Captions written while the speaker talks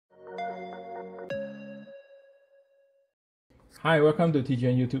Hi, welcome to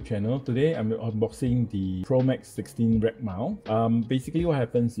TGN YouTube channel. Today I'm unboxing the Pro-Max-16 mount. Basically what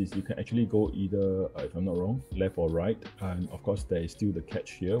happens is you can actually go either, if I'm not wrong, left or right, and of course there is still the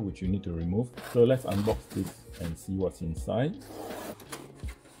catch here which you need to remove. So let's unbox this and see what's inside.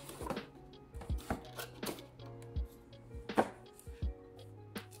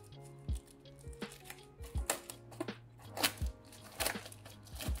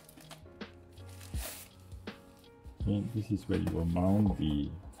 Okay, this is where you will mount the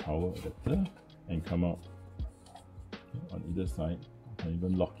power adapter and come out on either side. You can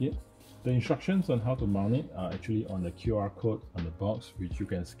even lock it. The instructions on how to mount it are actually on the QR code on the box, which you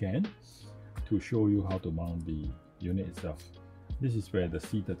can scan to show you how to mount the unit itself. This is where the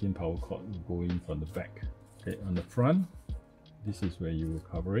C13 power cord will go in from the back. Okay, on the front, this is where you will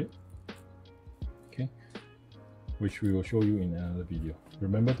cover it. Okay, which we will show you in another video.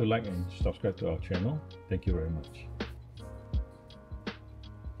 Remember to like and subscribe to our channel. Thank you very much.